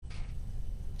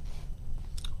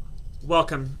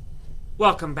Welcome,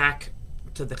 welcome back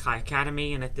to the Chai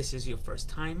Academy, and if this is your first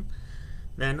time,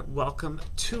 then welcome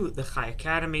to the Chai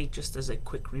Academy. Just as a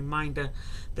quick reminder,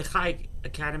 the Chai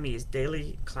Academy is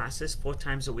daily classes 4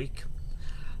 times a week,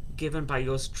 given by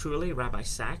yours truly, Rabbi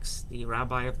Sachs, the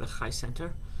rabbi of the Chai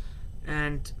Center,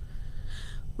 and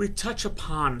we touch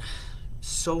upon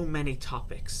so many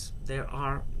topics. There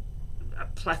are a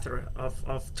plethora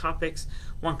of topics.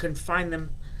 One can find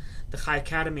them, the Chai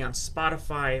Academy, on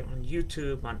Spotify, on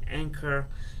YouTube, on Anchor.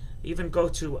 Even go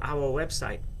to our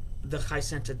website,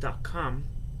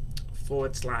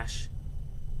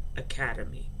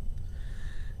 thechaicenter.com/academy.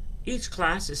 Each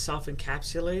class is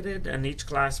self-encapsulated, and each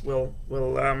class will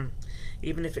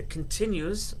even if it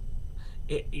continues,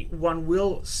 one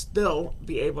will still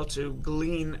be able to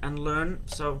glean and learn.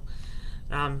 So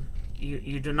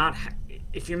you do not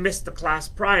if you missed the class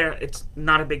prior, it's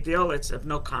not a big deal. It's of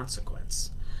no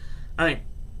consequence. I mean,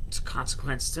 it's a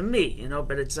consequence to me,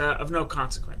 but it's of no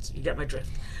consequence. You get my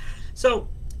drift. So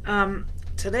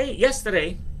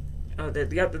yesterday,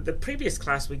 the previous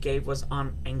class we gave was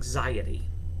on anxiety,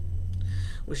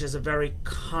 which is a very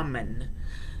common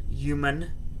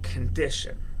human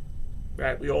condition.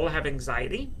 Right? We all have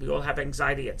anxiety. We all have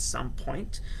anxiety at some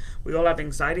point. We all have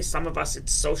anxiety. Some of us,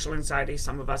 it's social anxiety.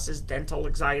 Some of us is dental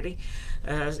anxiety.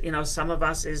 Some of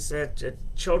us is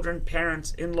children,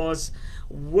 parents, in-laws,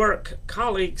 work,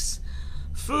 colleagues,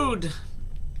 food,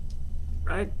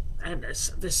 right? And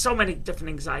there's so many different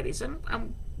anxieties.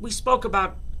 And we spoke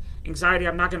about anxiety.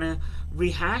 I'm not going to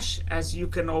rehash, as you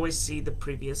can always see the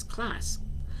previous class.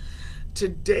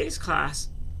 Today's class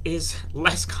is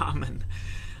less common.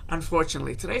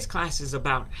 Unfortunately, today's class is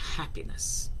about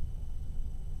happiness.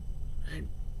 Right?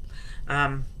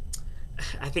 I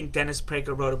think Dennis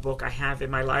Prager wrote a book I have in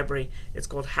my library. It's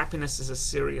called "Happiness is a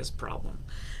Serious Problem,"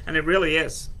 and it really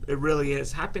is. It really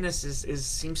is. Happiness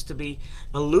seems to be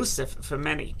elusive for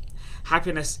many.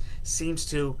 Happiness seems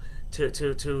to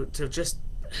just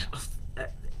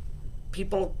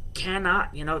people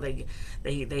cannot. They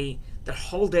the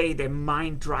whole day their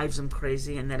mind drives them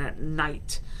crazy, and then at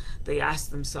night they ask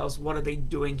themselves, what are they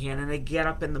doing here? And they get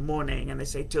up in the morning and they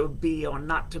say, to be or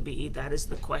not to be, that is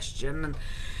the question.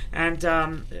 And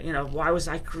why was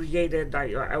I created?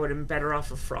 I would have been better off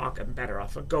a frog. I'm better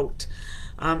off a goat.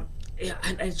 And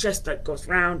it's just that goes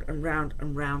round and round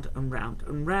and round and round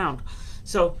and round.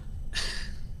 So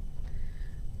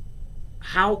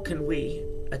how can we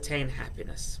attain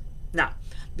happiness? Now,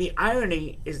 the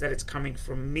irony is that it's coming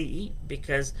from me,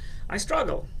 because I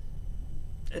struggle.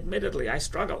 Admittedly, I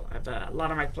struggle. I have a lot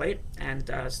on my plate, and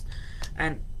I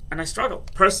struggle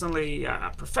personally,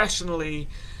 professionally,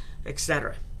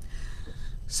 etc.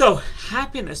 So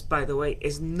happiness, by the way,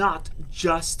 is not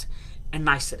just a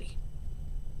nicety.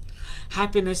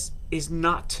 Happiness is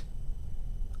not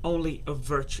only a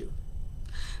virtue.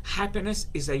 Happiness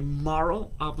is a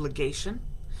moral obligation.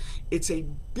 It's a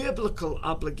biblical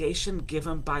obligation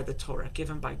given by the Torah,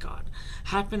 given by God.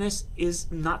 Happiness is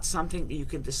not something that you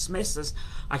can dismiss as,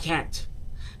 I can't.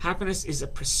 Happiness is a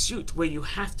pursuit where you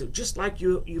have to, just like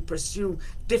you pursue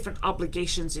different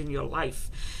obligations in your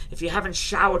life. If you haven't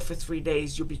showered for 3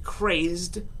 days, you'll be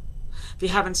crazed. If you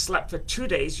haven't slept for 2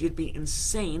 days, you'd be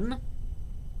insane.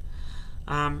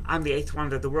 I'm the 8th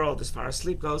wonder of the world as far as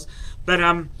sleep goes. But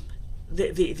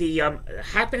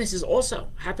happiness is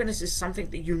something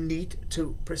that you need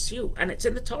to pursue, and it's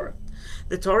in the Torah.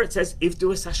 The Torah, it says,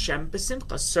 "Ivdu es Hashem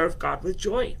b'simcha," serve God with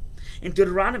joy. In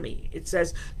Deuteronomy, it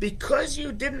says, because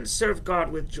you didn't serve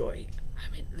God with joy. I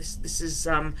mean, this is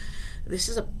a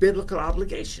biblical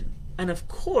obligation. And of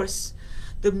course,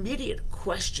 the immediate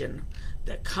question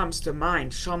that comes to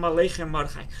mind, Shalom Aleichem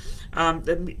Mordechai,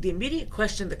 the immediate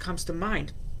question that comes to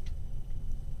mind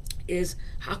is,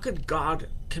 how could God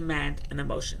command an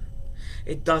emotion?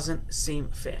 It doesn't seem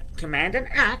fair. Command an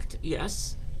act,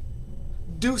 yes.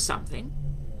 Do something.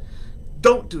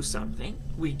 Don't do something,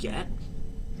 we get.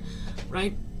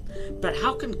 Right? But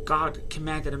how can God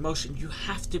command an emotion? You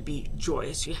have to be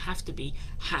joyous. You have to be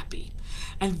happy.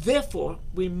 And therefore,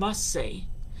 we must say,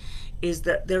 is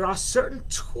that there are certain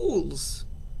tools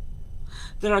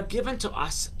that are given to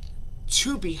us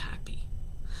to be happy,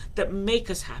 that make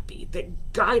us happy,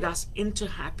 that guide us into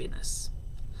happiness.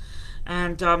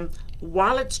 And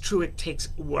while it's true it takes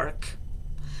work,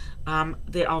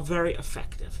 they are very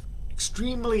effective.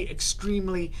 Extremely,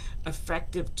 extremely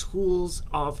effective tools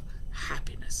of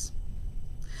happiness.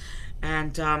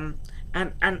 And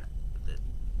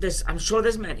there's, I'm sure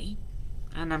there's many,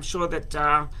 and I'm sure that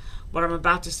what I'm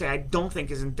about to say I don't think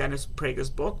is in Dennis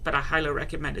Prager's book, but I highly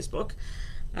recommend his book.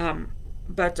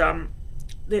 But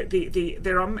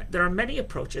there are many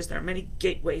approaches, there are many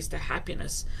gateways to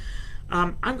happiness.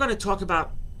 I'm going to talk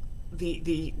about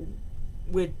the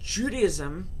where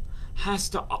Judaism has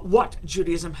to, what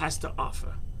Judaism has to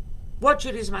offer. What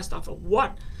Judaism has to offer.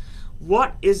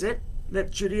 What is it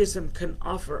that Judaism can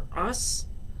offer us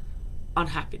on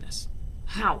happiness?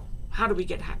 How? How do we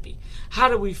get happy? How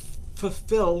do we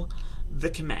fulfill the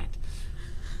command?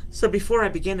 So before I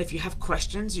begin, if you have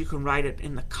questions, you can write it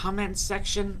in the comments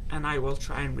section, and I will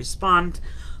try and respond,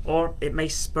 or it may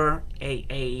spur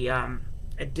a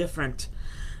different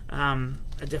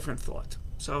thought.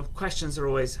 So questions are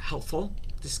always helpful.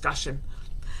 Discussion,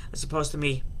 as opposed to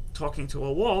me talking to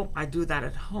a wall, I do that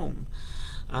at home.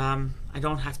 I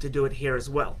don't have to do it here as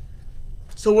well.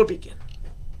 So we'll begin.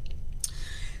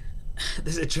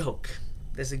 There's a joke.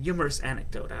 There's a humorous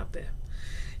anecdote out there.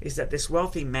 Is that this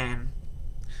wealthy man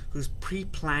who's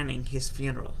pre-planning his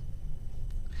funeral,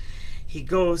 he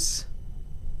goes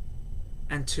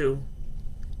into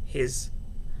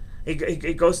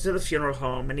he goes to the funeral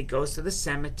home, and he goes to the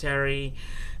cemetery,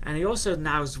 and he also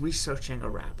now is researching a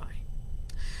rabbi.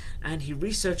 And he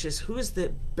researches who is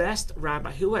the best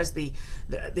rabbi, who has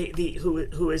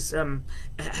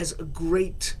has a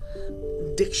great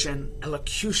diction,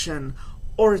 elocution,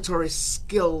 oratory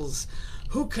skills,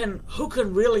 who can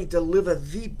really deliver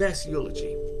the best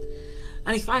eulogy.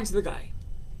 And he finds the guy,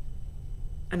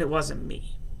 and it wasn't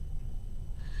me.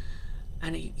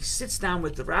 And he sits down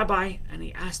with the rabbi, and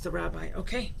he asks the rabbi,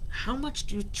 okay, how much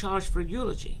do you charge for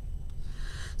eulogy?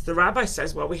 So the rabbi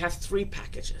says, well, we have 3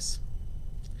 packages.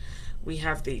 We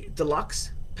have the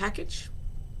deluxe package,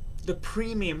 the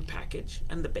premium package,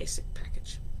 and the basic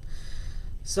package.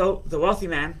 So the wealthy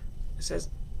man says,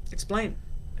 explain,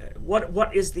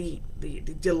 what is the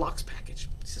deluxe package?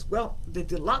 He says, well, the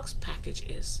deluxe package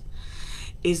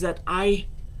is that I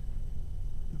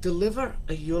deliver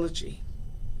a eulogy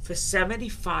for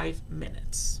 75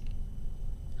 minutes.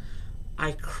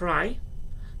 I cry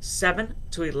 7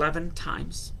 to 11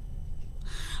 times.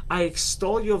 I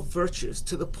extol your virtues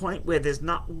to the point where there's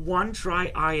not one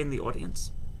dry eye in the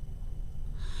audience.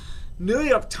 New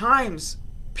York Times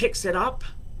picks it up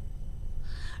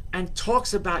and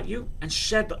talks about you and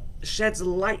sheds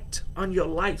light on your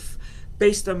life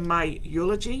based on my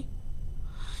eulogy.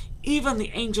 Even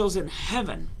the angels in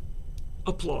heaven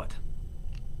applaud.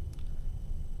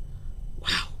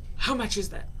 Wow, how much is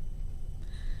that?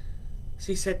 So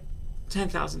he said,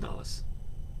 $10,000.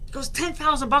 He goes,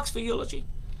 $10,000 for eulogy?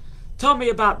 Tell me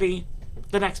about the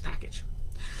next package.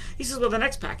 He says, well, the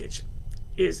next package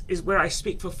is where I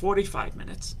speak for 45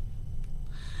 minutes.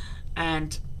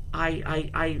 And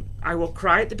I will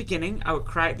cry at the beginning. I will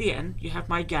cry at the end. You have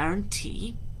my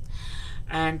guarantee.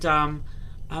 And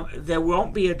there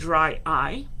won't be a dry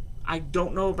eye. I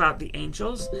don't know about the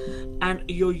angels. And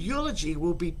your eulogy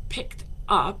will be picked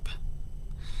up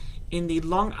in the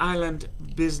Long Island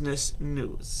Business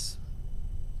News.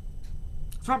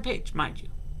 Front page, mind you.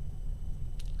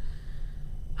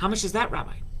 How much is that,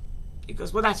 Rabbi? He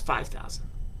goes, well, that's $5,000.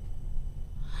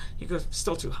 He goes,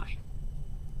 still too high.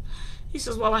 He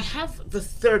says, well, I have the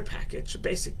 3rd package, the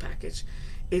basic package.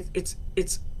 It's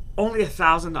only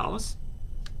 $1,000.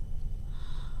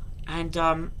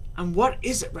 And what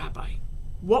is it, Rabbi?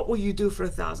 What will you do for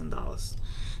 $1,000?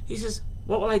 He says,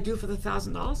 what will I do for the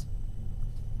 $1,000?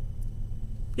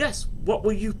 Yes, what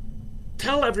will you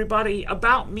tell everybody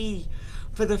about me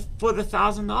for the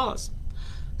 $1,000?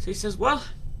 So he says, well,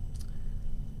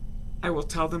 I will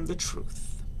tell them the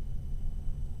truth.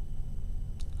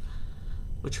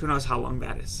 Which, who knows how long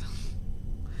that is.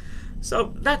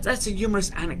 So that's a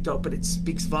humorous anecdote, but it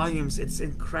speaks volumes. It's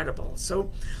incredible. So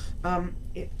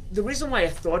the reason why I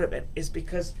thought of it is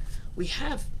because we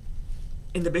have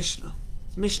in the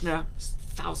Mishnah is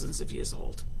thousands of years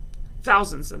old.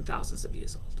 Thousands and thousands of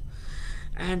years old.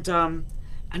 And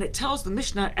it tells the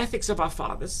Mishnah, Ethics of Our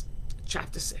Fathers,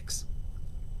 chapter 6.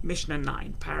 Mishnah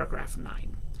 9, paragraph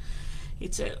 9.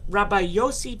 It's Rabbi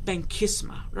Yossi ben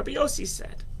Kisma. Rabbi Yossi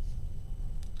said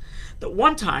that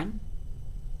one time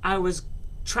I was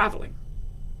traveling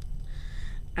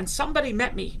and somebody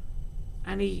met me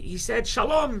and he said,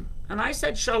 Shalom. And I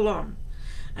said, Shalom.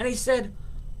 And he said,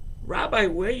 Rabbi,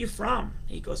 where are you from?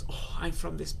 He goes, oh, I'm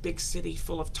from this big city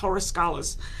full of Torah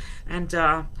scholars and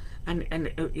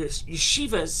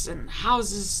yeshivas and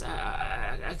houses,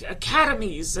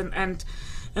 academies and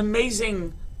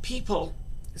amazing people,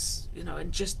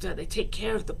 and just they take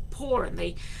care of the poor and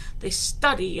they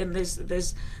study, and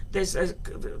there's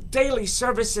daily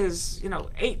services,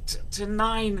 8 to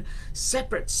 9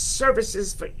 separate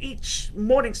services for each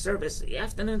morning service, the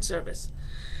afternoon service.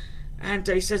 And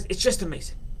he says, it's just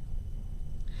amazing.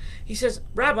 He says,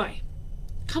 Rabbi,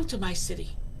 come to my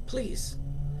city, please.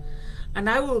 and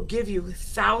I will give you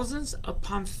thousands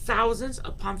upon thousands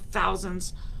upon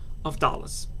thousands of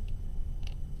dollars.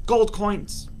 Gold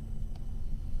coins,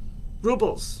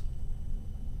 rubles,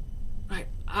 right?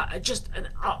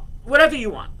 Whatever you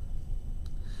want.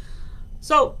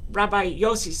 So Rabbi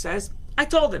Yossi says, I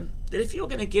told him that if you're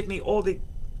going to give me all the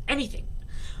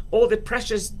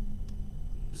precious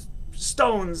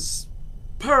stones,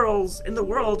 pearls in the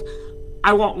world,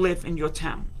 I won't live in your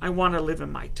town. I want to live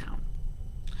in my town.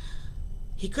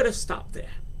 He could have stopped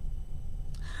there.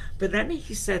 But then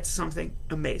he said something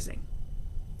amazing.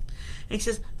 And he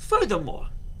says, furthermore,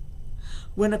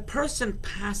 when a person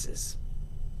passes,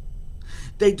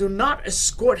 they do not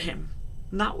escort him,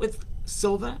 not with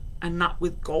silver and not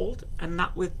with gold and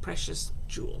not with precious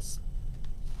jewels.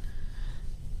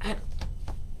 And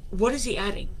what is he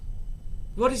adding?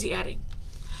 What is he adding?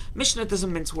 Mishnah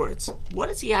doesn't mince words. What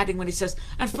is he adding when he says,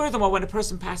 and furthermore, when a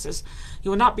person passes, he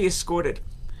will not be escorted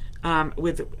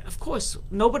of course,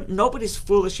 nobody's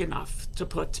foolish enough to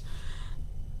put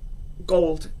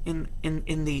gold in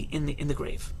the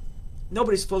grave.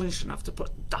 Nobody's foolish enough to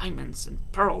put diamonds and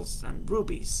pearls and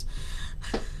rubies,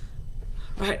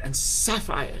 right, and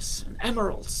sapphires and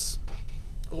emeralds,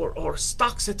 or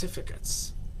stock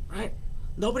certificates, right?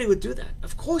 Nobody would do that.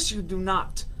 Of course, you do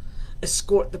not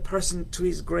escort the person to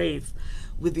his grave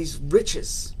with these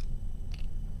riches,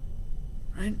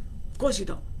 right? Of course you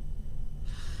don't.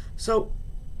 So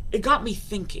it got me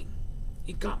thinking.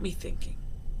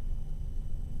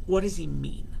 What does he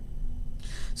mean?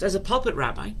 So as a pulpit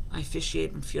rabbi, I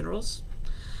officiate in funerals,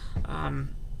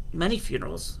 many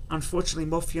funerals, unfortunately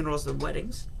more funerals than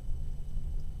weddings.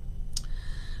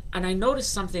 And I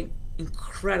noticed something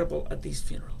incredible at these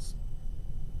funerals.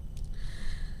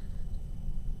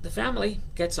 The family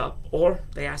gets up, or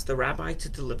they ask the rabbi to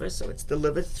deliver, so it's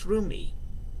delivered through me.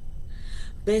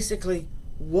 Basically,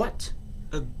 what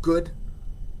a good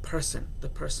person the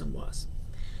person was.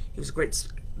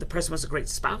 The person was a great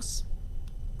spouse,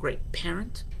 great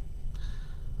parent,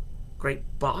 great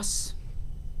boss,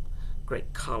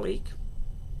 great colleague,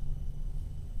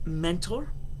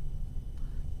 mentor,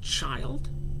 child,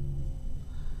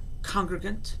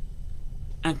 congregant,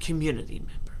 and community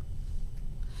member.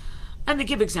 And they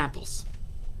give examples.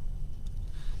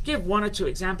 Give one or two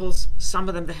examples. Some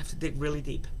of them they have to dig really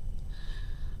deep.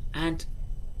 And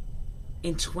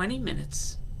in 20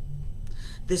 minutes,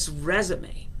 this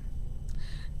resume,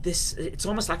 it's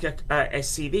almost like a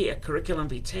CV, a curriculum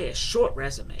vitae, a short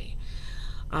resume,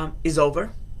 is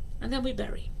over, and then we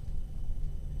bury.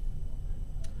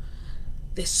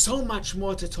 There's so much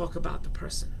more to talk about the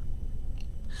person.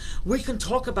 We can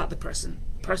talk about the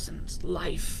person's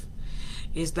life.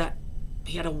 Is that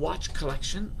he had a watch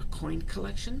collection, a coin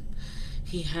collection,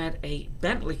 he had a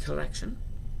Bentley collection,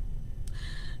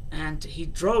 and he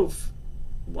drove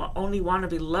only one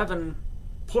of 11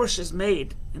 Porsches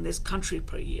made in this country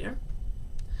per year.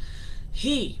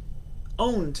 He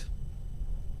owned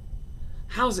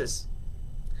houses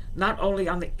not only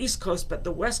on the East Coast but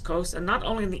the West Coast, and not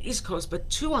only on the East Coast but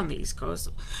two on the East Coast,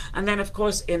 and then of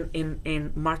course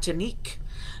in Martinique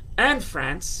and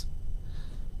France,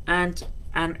 and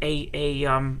a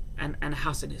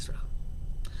house in Israel.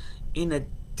 In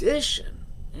addition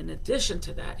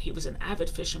to that, he was an avid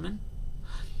fisherman,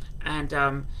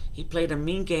 and he played a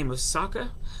mean game of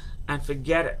soccer, and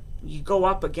forget it, you go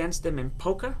up against him in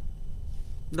poker,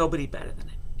 nobody better than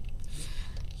him.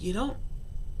 You don't.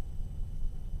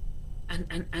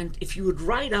 And if you would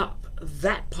write up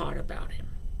that part about him,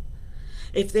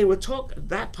 if they would talk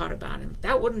that part about him,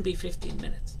 that wouldn't be 15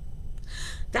 minutes.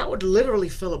 That would literally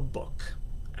fill a book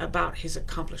about his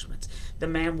accomplishments. The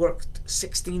man worked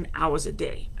 16 hours a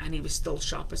day, and he was still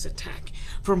sharp as a tack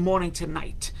from morning to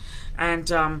night. And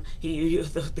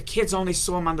the kids only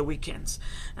saw him on the weekends.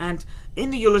 And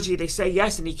in the eulogy, they say,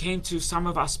 yes, and he came to some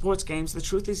of our sports games. The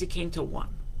truth is he came to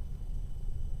one.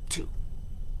 Two.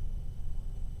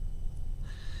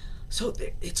 So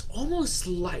it's almost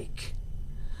like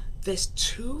there's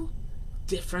two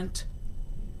different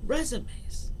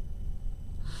resumes.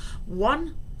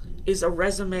 One is a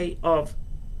resume of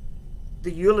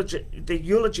the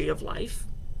eulogy of life,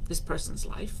 this person's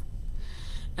life,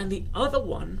 and the other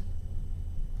one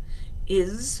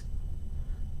is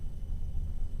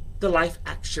the life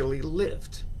actually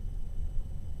lived.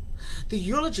 The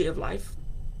eulogy of life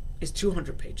is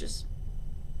 200 pages.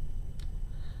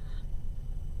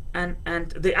 And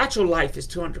the actual life is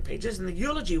 200 pages, and the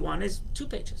eulogy one is 2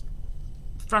 pages,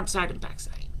 front side and back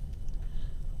side.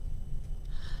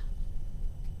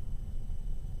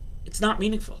 It's not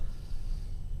meaningful.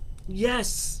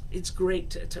 Yes, it's great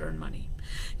to earn money.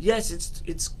 Yes,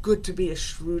 it's good to be a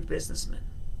shrewd businessman.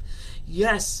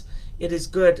 Yes, it is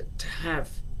good to have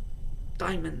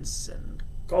diamonds and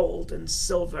gold and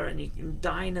silver, and you can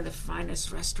dine in the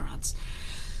finest restaurants.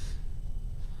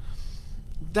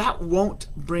 That won't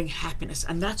bring happiness.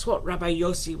 And that's what Rabbi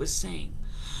Yossi was saying.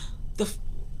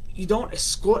 You don't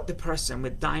escort the person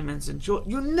with diamonds and jewelry.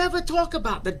 You never talk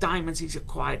about the diamonds he's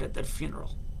acquired at the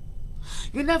funeral.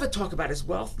 You never talk about his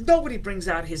wealth. Nobody brings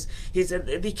out his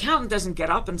the accountant doesn't get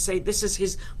up and say this is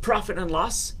his profit and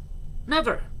loss.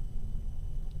 Never.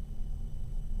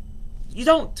 You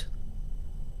don't.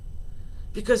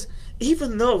 Because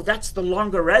even though that's the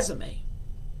longer resume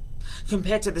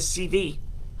compared to the CV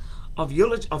of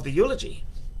the eulogy,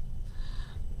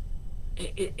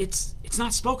 it's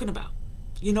not spoken about.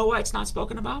 You know why it's not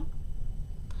spoken about?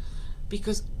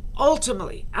 Because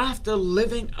ultimately, after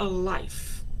living a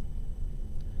life,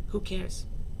 who cares?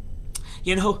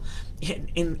 You know,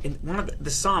 in one of the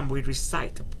psalm we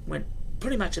recite when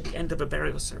pretty much at the end of a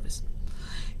burial service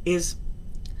it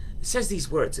says these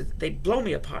words. They blow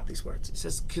me apart, these words. It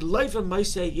says,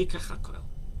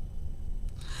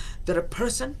 that a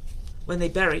person, when they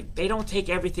bury, they don't take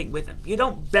everything with them. You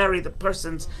don't bury the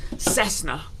person's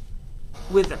Cessna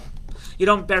with them. You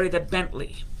don't bury the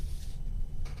Bentley,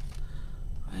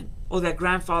 right? Or their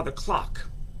grandfather clock.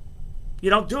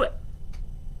 You don't do it.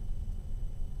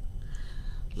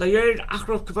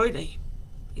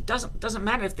 It doesn't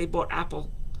matter if they bought Apple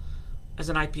as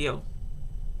an IPO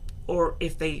or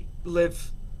if they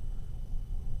live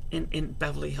in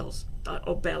Beverly Hills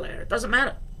or Bel Air. It doesn't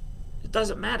matter. It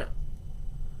doesn't matter.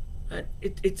 Right?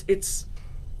 It's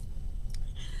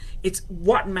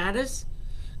what matters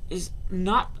is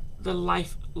not the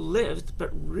life lived,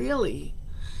 but really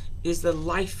is the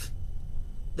life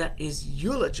that is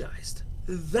eulogized.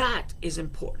 That is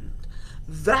important.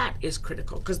 That is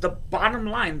critical, because the bottom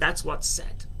line, that's what's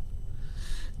said.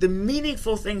 The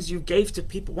meaningful things you gave to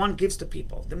people, one gives to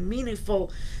people, the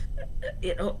meaningful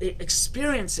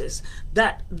experiences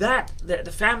that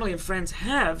the family and friends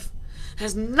have,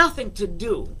 has nothing to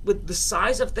do with the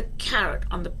size of the carat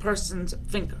on the person's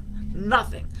finger.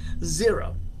 Nothing.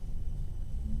 Zero.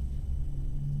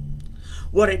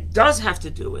 What it does have to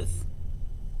do with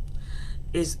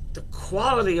is the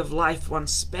quality of life one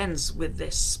spends with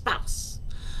their spouse,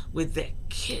 with their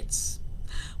kids,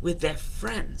 with their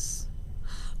friends,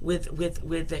 with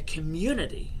their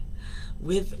community,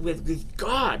 with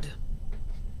God.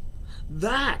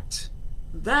 That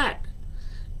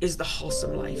is the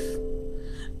wholesome life.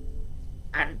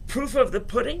 And proof of the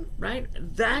pudding, right?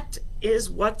 That is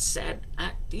what's said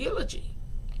at the eulogy.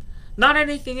 Not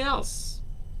anything else.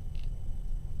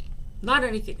 Not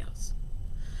anything else.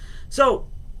 So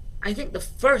I think the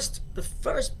first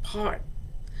part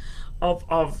of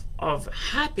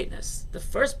happiness, the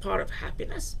first part of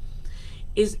happiness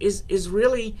is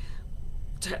really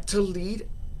to lead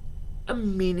a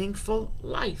meaningful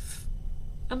life.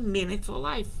 A meaningful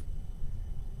life.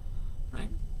 Right?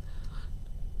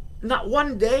 Not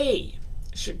one day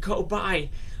should go by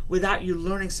without you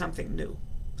learning something new.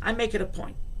 I make it a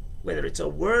point. Whether it's a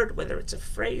word, whether it's a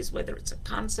phrase, whether it's a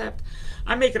concept.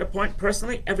 I make it a point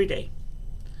personally every day.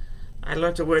 I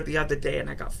learned a word the other day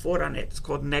and I got fought on it. It's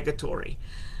called negatory.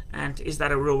 And is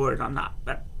that a real word or not?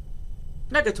 But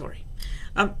negatory.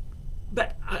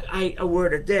 But a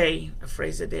word a day, a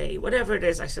phrase a day, whatever it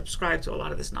is, I subscribe to a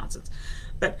lot of this nonsense.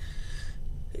 But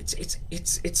it's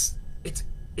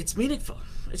meaningful.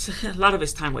 It's a lot of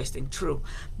it's time wasting, true.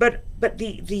 But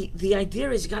the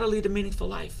idea is you got to lead a meaningful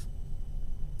life.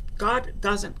 God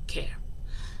doesn't care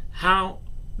how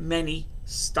many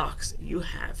stocks you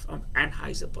have on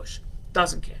Anheuser-Busch.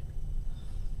 Doesn't care.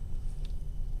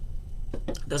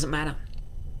 Doesn't matter.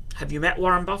 Have you met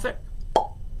Warren Buffett?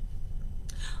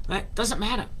 Right? Doesn't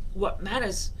matter. What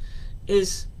matters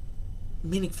is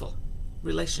meaningful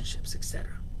relationships,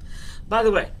 etc. By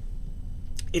the way,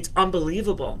 it's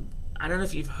unbelievable. I don't know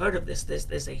if you've heard of this.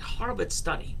 There's a Harvard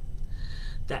study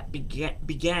that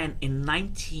began in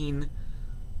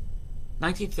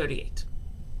 1938.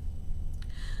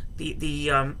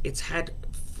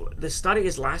 The study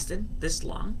has lasted this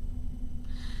long.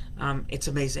 It's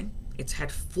amazing. It's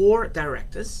had 4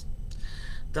 directors.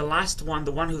 The last one,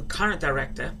 the one who current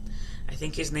director, I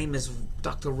think his name is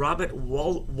Dr. Robert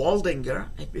Waldinger,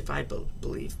 if I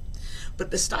believe.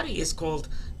 But the study is called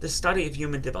the Study of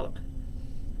Human Development.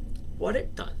 What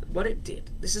it did,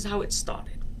 this is how it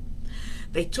started.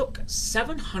 They took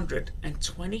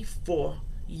 724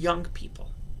 young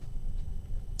people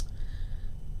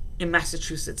in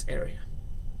Massachusetts area.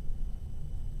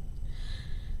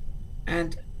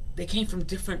 And they came from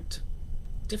different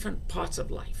parts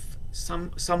of life.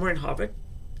 Some were in Harvard,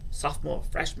 sophomore,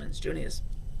 freshmen, juniors.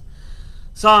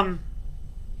 Some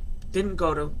didn't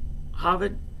go to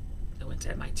Harvard, they went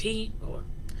to MIT, or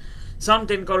some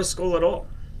didn't go to school at all.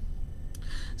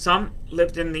 Some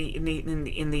lived in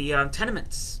the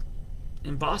tenements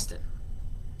in Boston.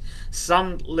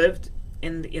 Some lived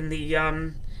in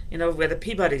the where the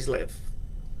Peabodys live,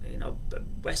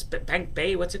 West Bank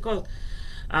Bay. What's it called?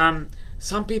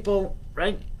 Some people,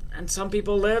 right, and some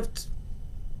people lived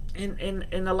in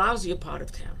a lousier part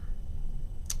of town,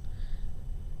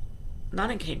 not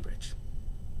in Cambridge.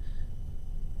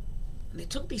 And they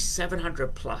took these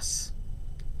 700 plus,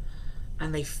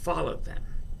 and they followed them.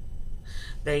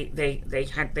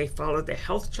 They followed their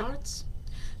health charts.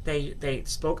 They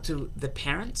spoke to the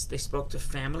parents. They spoke to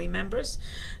family members.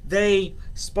 They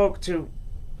spoke to,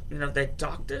 their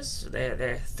doctors,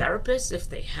 their therapists if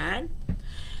they had,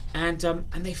 and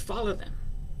they followed them.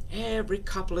 Every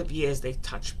couple of years they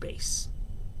touch base,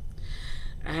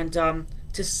 and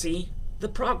to see the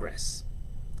progress.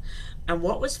 And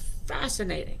what was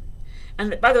fascinating,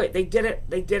 and by the way, they did it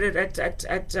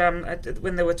at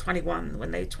when they were 21,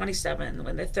 when they're 27,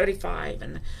 when they're 35,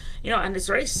 and and it's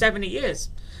already 70 years.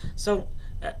 So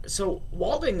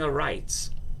Waldinger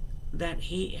writes that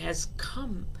he's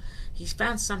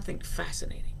found something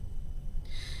fascinating.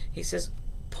 He says,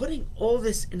 putting all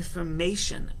this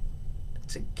information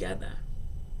together,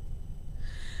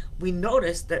 we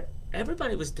noticed that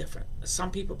everybody was different.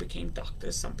 Some people became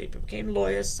doctors, some people became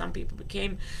lawyers, some people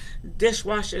became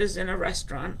dishwashers in a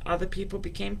restaurant, other people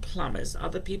became plumbers,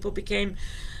 other people became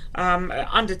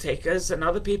undertakers, and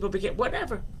other people became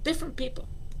whatever, different people.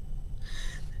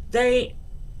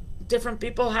 Different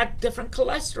people had different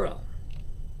cholesterol.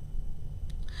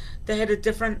 They had a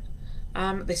different,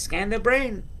 they scanned their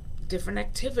brain, different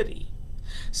activity.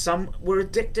 Some were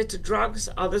addicted to drugs,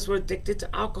 others were addicted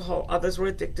to alcohol, others were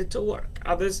addicted to work,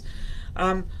 others were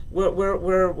not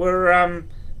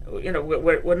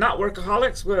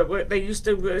workaholics. They used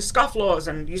to scofflaws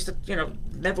and used to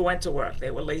never went to work.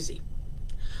 They were lazy,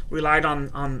 relied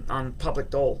on public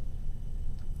dole.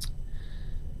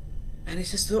 And he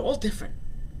says they're all different.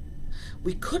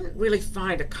 We couldn't really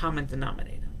find a common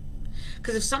denominator,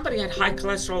 because if somebody had high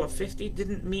cholesterol at 50,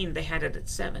 didn't mean they had it at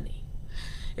 70.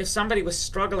 If somebody was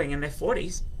struggling in their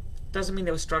 40s, doesn't mean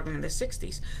they were struggling in their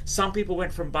 60s. Some people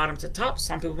went from bottom to top.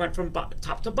 Some people went from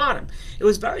top to bottom. It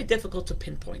was very difficult to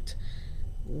pinpoint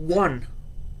one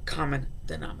common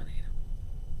denominator.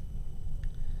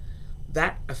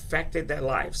 That affected their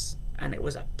lives, and it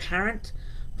was apparent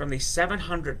from the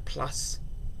 700 plus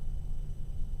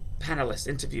panelists,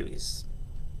 interviewees.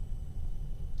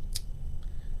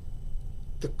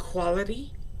 The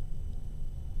quality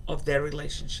of their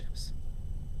relationships.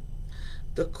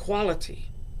 The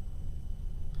quality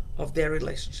of their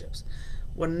relationships.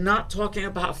 We're not talking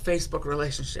about Facebook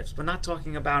relationships. We're not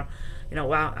talking about,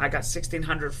 wow, I got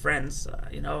 1,600 friends,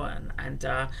 and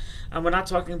we're not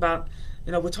talking about,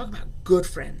 we're talking about good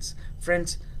friends.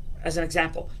 Friends, as an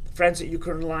example, friends that you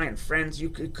can rely on, friends you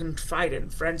could confide in,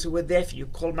 friends who were there for you.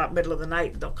 Call them out middle of the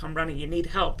night, they'll come running. You need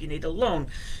help, you need a loan,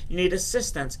 you need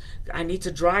assistance. I need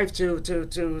to drive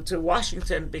to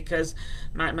Washington because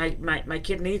my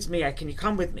kid needs me. Can you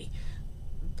come with me?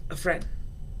 A friend,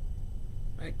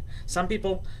 right? Some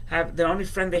people have, the only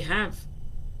friend they have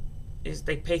is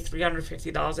they pay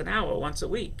 $350 an hour once a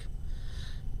week,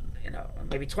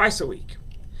 maybe twice a week.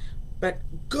 But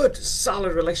good,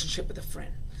 solid relationship with a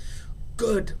friend.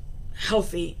 Good,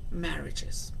 healthy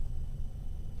marriages.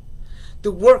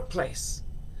 The workplace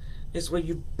is where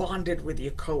you bonded with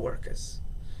your coworkers,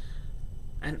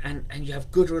 and you have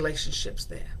good relationships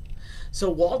there.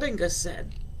 So Waldinger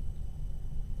said,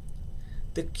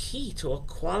 the key to a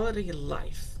quality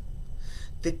life,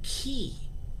 the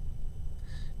key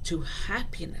to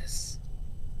happiness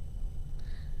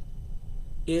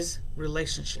is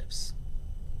relationships.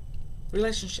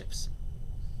 Relationships,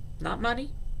 not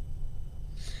money.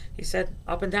 He said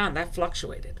up and down, that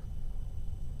fluctuated.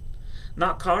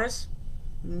 Not cars,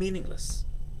 meaningless.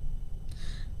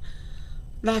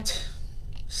 Not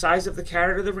size of the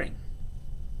carrot or the ring,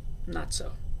 not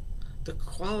so. The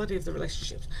quality of the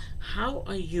relationships. How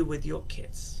are you with your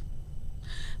kids?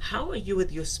 How are you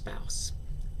with your spouse?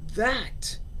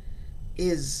 That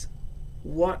is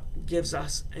what gives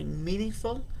us a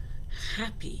meaningful,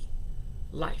 happy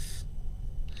life.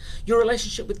 Your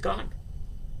relationship with God,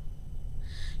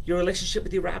 your relationship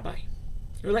with your rabbi,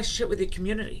 your relationship with your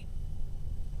community.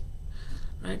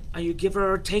 Right? Are you a giver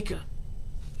or a taker?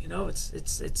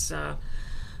 It's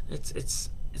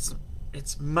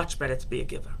much better to be a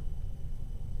giver.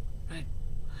 Right?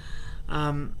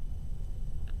 And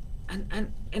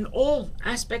in all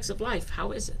aspects of life,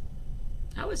 how is it?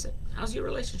 How is it? How's your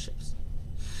relationships?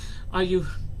 Are you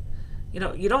You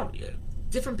don't.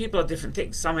 Different people are different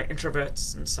things. Some are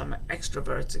introverts and some are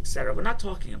extroverts, etc. We're not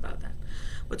talking about that.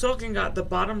 We're talking about the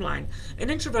bottom line. An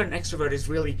introvert and extrovert is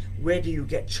really, where do you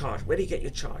get charge? Where do you get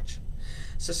your charge?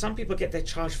 So some people get their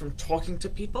charge from talking to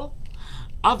people.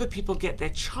 Other people get their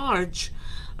charge.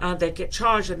 They get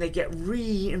charged and they get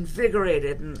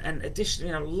reinvigorated. And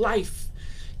additionally, life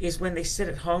is when they sit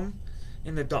at home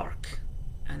in the dark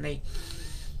and they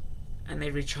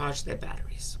recharge their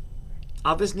batteries.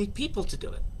 Others need people to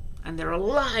do it, and they're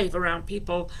alive around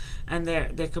people, and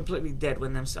they're completely dead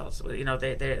when themselves.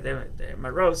 They're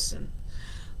morose, and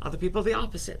other people the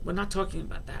opposite. We're not talking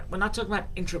about that. We're not talking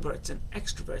about introverts and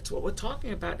extroverts. What we're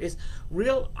talking about is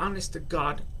real, honest to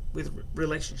God with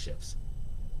relationships.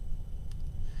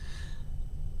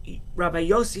 Rabbi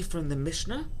Yossi from the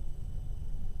Mishnah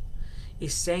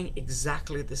is saying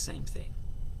exactly the same thing.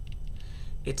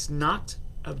 It's not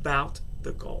about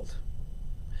the gold.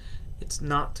 It's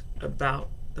not about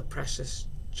the precious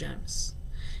gems.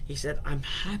 He said, I'm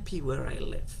happy where I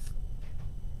live.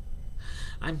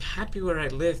 I'm happy where I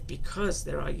live because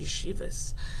there are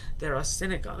yeshivas, there are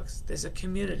synagogues, there's a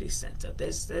community center,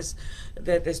 there's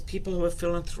people who are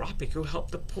philanthropic, who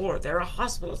help the poor, there are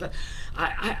hospitals.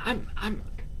 I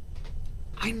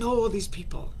know all these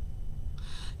people.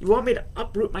 You want me to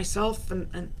uproot myself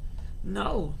and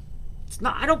no, it's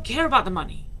not. I don't care about the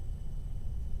money.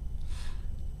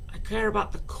 I care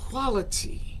about the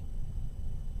quality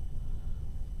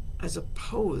as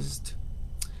opposed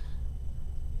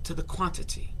to the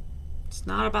quantity. It's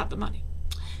not about the money.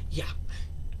 Yeah,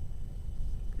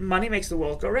 money makes the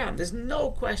world go round. There's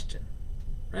no question,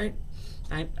 right?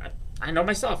 I know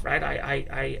myself, right?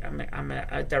 I'm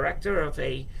a director of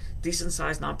a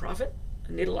decent-sized nonprofit.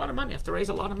 I need a lot of money. I have to raise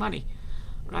a lot of money,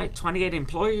 right? 28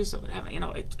 employees or whatever.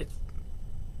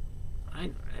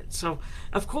 So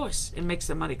of course it makes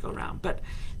the money go round, but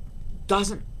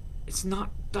doesn't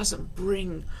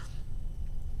bring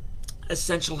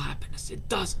essential happiness. It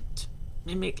doesn't.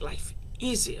 It make life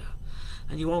easier,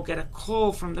 and you won't get a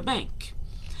call from the bank.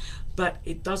 But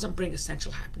it doesn't bring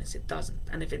essential happiness. It doesn't.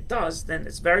 And if it does, then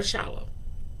it's very shallow.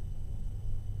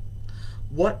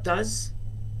 What does?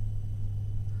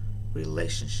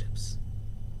 Relationships.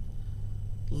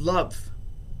 Love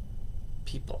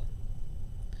people.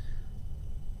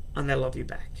 And they love you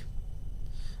back.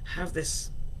 Have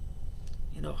this,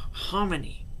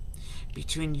 harmony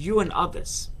between you and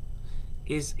others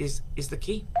is the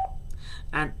key.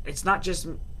 And it's not just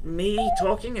me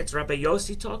talking, it's Rabbi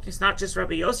Yossi talking. It's not just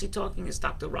Rabbi Yossi talking, it's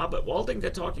Dr. Robert Walding.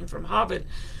 They're talking from Harvard,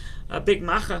 Big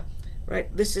Macha,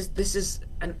 right? This is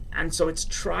and so it's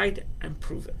tried and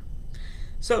proven.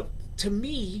 So to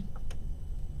me,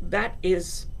 that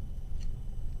is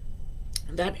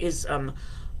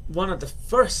one of the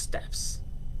first steps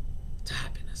to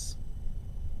happiness.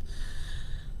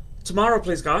 Tomorrow,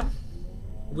 please God,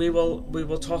 we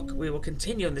will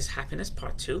continue in this happiness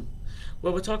part 2,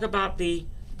 where we'll talk about the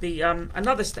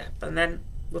another step, and then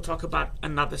we'll talk about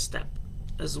another step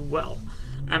as well.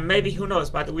 And maybe, who knows,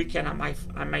 by the weekend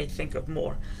I may think of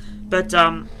more. But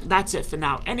that's it for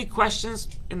now. Any questions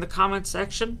in the comment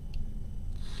section?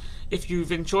 If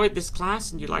you've enjoyed this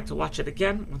class and you'd like to watch it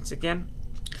again, once again,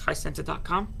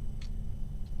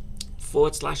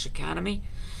 chaicenter.com/academy.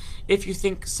 If you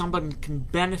think somebody can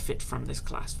benefit from this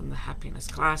class, from the happiness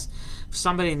class, if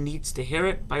somebody needs to hear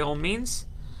it, by all means,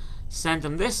 send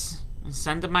them this and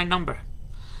send them my number.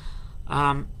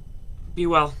 Be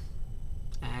well,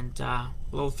 and a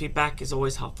little feedback is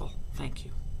always helpful. Thank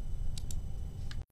you.